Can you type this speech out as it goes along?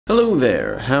Hello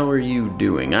there, how are you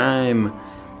doing? I'm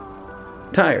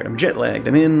tired, I'm jet lagged.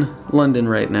 I'm in London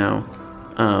right now.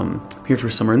 I'm here for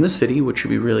summer in the city, which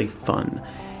should be really fun.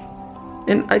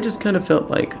 And I just kind of felt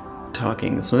like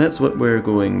talking, so that's what we're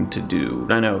going to do.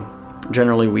 I know,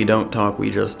 generally we don't talk,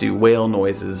 we just do whale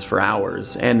noises for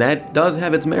hours, and that does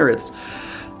have its merits.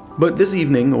 But this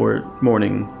evening, or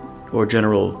morning, or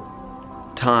general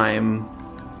time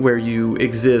where you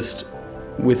exist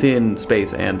within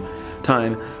space and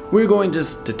time, we're going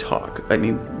just to talk. I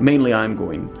mean, mainly I'm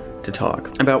going to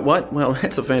talk. About what? Well,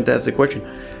 that's a fantastic question.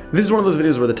 This is one of those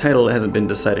videos where the title hasn't been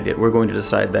decided yet. We're going to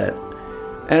decide that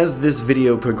as this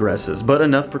video progresses. But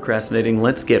enough procrastinating,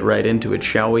 let's get right into it,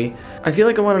 shall we? I feel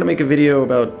like I wanted to make a video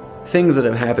about things that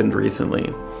have happened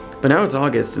recently. But now it's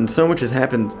August and so much has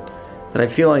happened that I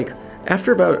feel like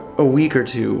after about a week or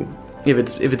two, if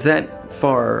it's that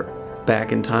far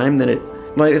back in time, then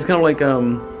it's kind of like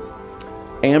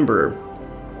amber,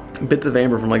 bits of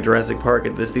amber from like Jurassic Park.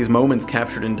 These moments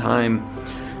captured in time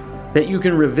that you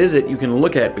can revisit, you can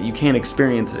look at, but you can't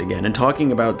experience it again. And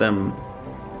talking about them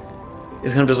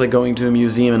is kind of just like going to a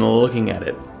museum and looking at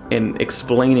it and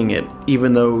explaining it,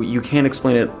 even though you can't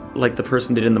explain it like the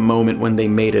person did in the moment when they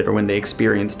made it or when they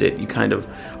experienced it. You kind of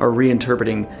are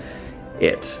reinterpreting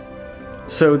it.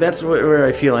 So that's where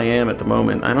I feel I am at the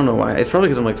moment. I don't know why. It's probably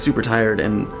because I'm like super tired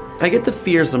and I get the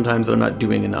fear sometimes that I'm not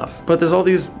doing enough. But there's all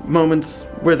these moments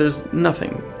where there's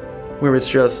nothing, where it's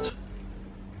just,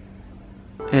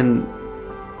 and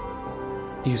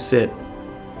you sit.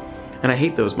 And I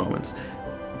hate those moments.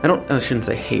 I shouldn't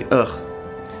say hate, I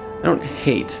don't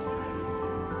hate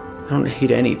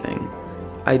anything.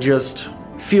 I just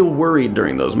feel worried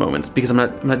during those moments because I'm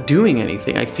not doing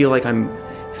anything. I feel like I'm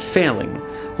failing.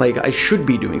 Like I should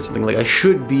be doing something, like I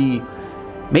should be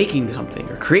making something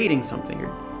or creating something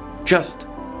or just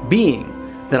being,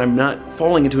 that I'm not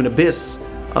falling into an abyss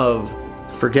of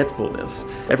forgetfulness.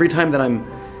 Every time that I'm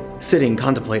sitting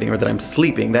contemplating or that I'm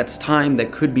sleeping, that's time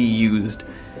that could be used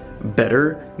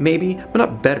better, maybe, but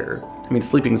not better. I mean,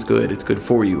 sleeping's good, it's good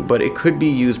for you, but it could be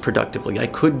used productively. I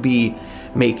could be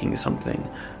making something.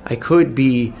 I could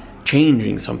be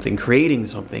changing something, creating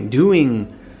something,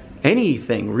 doing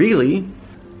anything, really.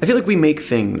 I feel like we make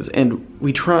things and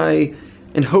we try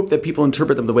and hope that people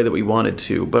interpret them the way that we want it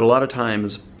to, but a lot of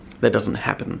times that doesn't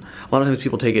happen. A lot of times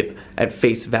people take it at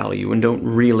face value and don't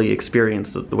really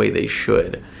experience it the way they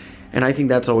should. And I think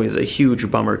that's always a huge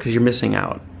bummer because you're missing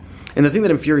out. And the thing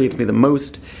that infuriates me the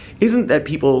most isn't that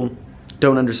people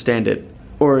don't understand it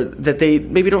or that they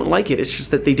maybe don't like it, it's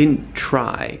just that they didn't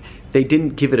try. They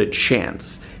didn't give it a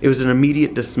chance. It was an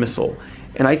immediate dismissal.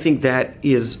 And I think that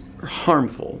is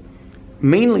harmful.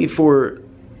 Mainly for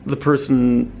the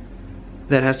person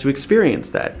that has to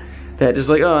experience that just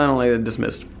like, oh, I don't like it,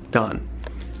 dismissed, gone.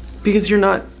 Because you're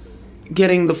not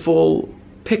getting the full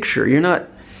picture. You're not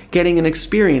getting an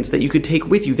experience that you could take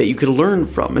with you, that you could learn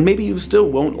from. And maybe you still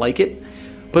won't like it,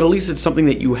 but at least it's something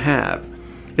that you have.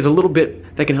 It's a little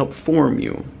bit that can help form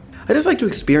you. I just like to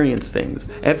experience things,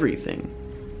 everything,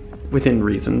 within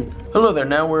reason. Hello there,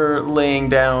 now we're laying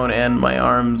down and my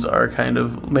arms are kind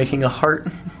of making a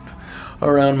heart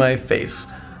around my face,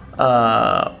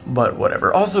 but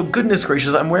whatever. Also, goodness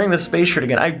gracious, I'm wearing the space shirt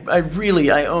again.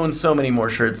 I own so many more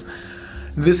shirts.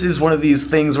 This is one of these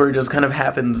things where it just kind of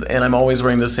happens and I'm always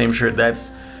wearing the same shirt. This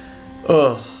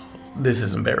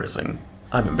is embarrassing.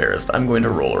 I'm embarrassed. I'm going to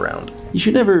roll around. You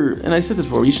should never, and I've said this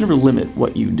before, you should never limit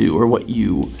what you do or what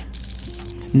you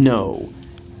know.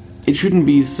 It shouldn't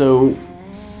be so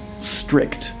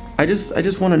strict. I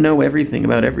just want to know everything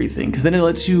about everything, because then it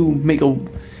lets you make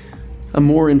a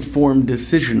more informed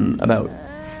decision about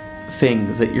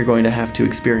things that you're going to have to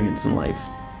experience in life.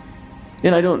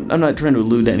 And I'm not trying to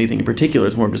allude to anything in particular,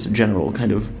 it's more of just a general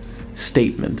kind of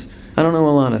statement. I don't know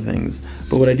a lot of things,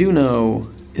 but what I do know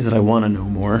is that I want to know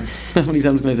more. How many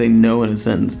times can I say no in a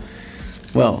sentence?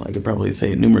 Well, I could probably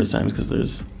say it numerous times because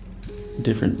there's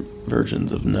different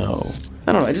versions of no.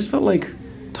 I don't know, I just felt like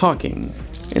talking,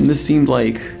 and this seemed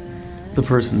like the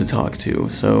person to talk to,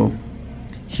 so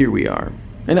here we are.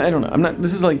 And I don't know,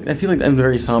 I feel like I'm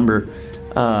very somber,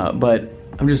 but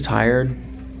I'm just tired,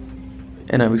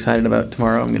 and I'm excited about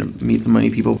tomorrow. I'm gonna meet some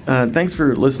many people. Thanks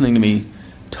for listening to me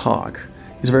talk.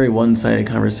 These are very one-sided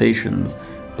conversations,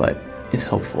 but it's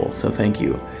helpful, so thank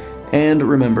you. And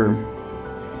remember,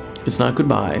 it's not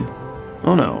goodbye.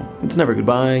 Oh no, it's never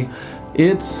goodbye.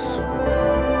 It's